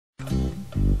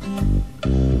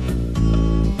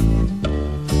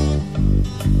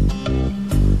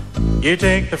You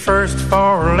take the first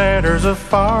 4 letters of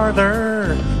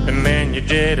farther, and then you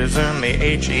jettison the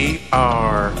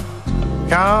H-E-R.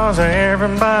 'Cause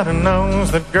everybody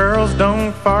knows that girls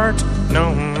don't fart,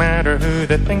 no matter who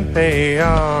they think they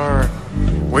are.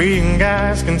 We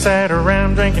guys can sit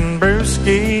around drinking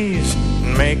brewskis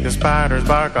and make the spiders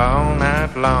bark all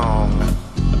night long.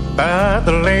 But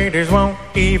the ladies won't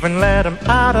even let them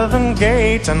out of them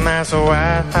gates, and that's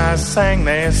why I sang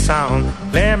this song.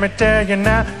 Let me tell you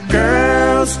now,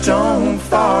 girls don't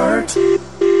fart.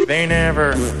 They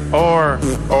never,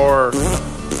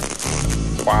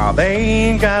 while they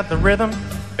ain't got the rhythm,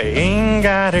 they ain't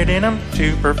got it in them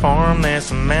to perform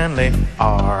this manly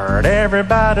art.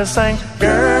 Everybody sing,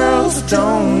 girls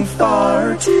don't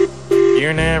fart.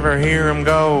 You never hear them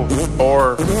go,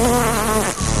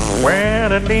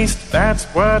 well, at least that's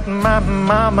what my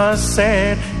mama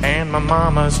said, and my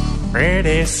mama's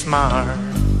pretty smart,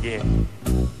 yeah.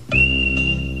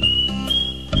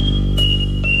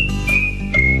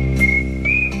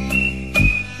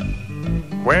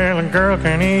 Well, a girl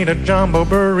can eat a jumbo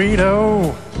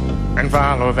burrito and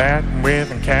follow that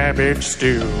with a cabbage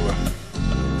stew.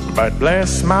 But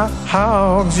bless my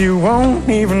hogs, you won't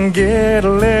even get a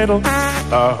little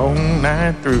the whole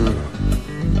night through.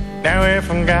 Now if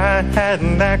a guy had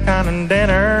that kind of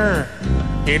dinner,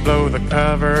 he'd blow the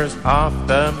covers off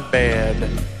the bed,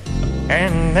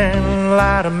 and then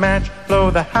light a match,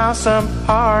 blow the house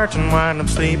apart, and wind up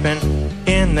sleeping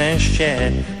in this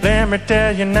shed. Let me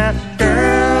tell you now,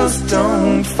 girls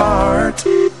don't fart.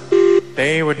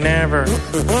 They would never,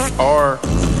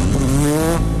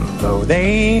 though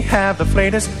they have the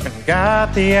flatus and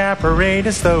got the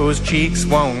apparatus, those cheeks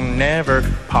won't never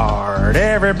part.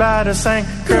 Everybody sing,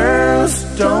 girls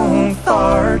don't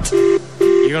fart.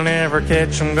 You'll never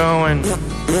catch them going,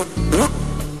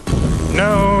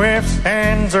 no ifs,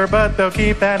 ands, or but, they'll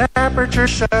keep that aperture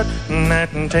shut, and that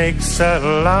takes a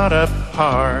lot of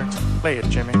heart. Play it,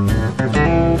 Jimmy.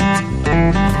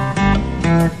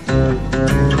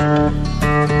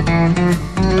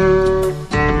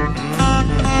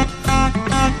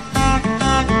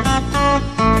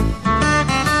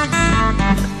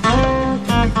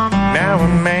 Now a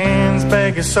man's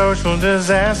biggest social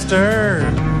disaster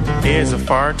is a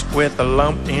fart with a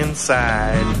lump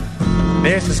inside.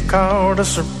 This is called a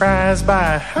surprise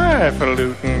by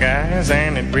highfalutin guys,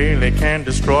 and it really can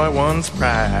destroy one's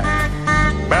pride.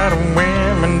 But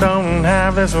women don't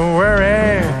have this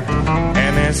worry,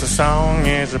 and this song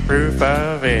is a proof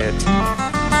of it.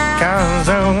 'Cause,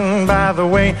 oh, by the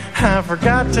way, I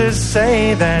forgot to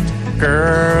say that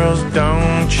girls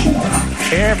don't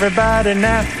everybody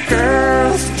now,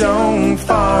 girls don't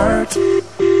fart.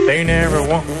 They never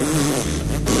want.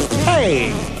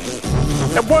 Hey,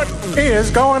 what is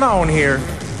going on here?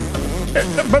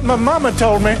 But my mama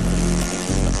told me.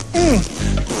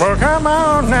 Well, come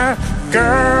on now,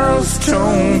 girls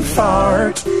don't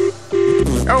fart.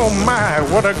 Oh my,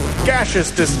 what a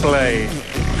gaseous display.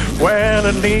 Well,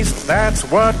 at least that's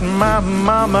what my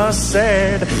mama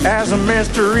said, as a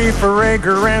mystery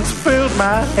fragrance filled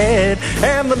my head,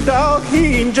 and the dog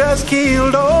he just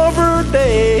keeled over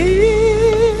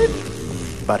dead.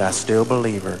 But I still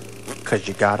believe her, 'cause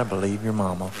you gotta believe your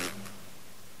mama.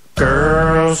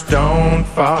 Girls don't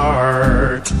fart.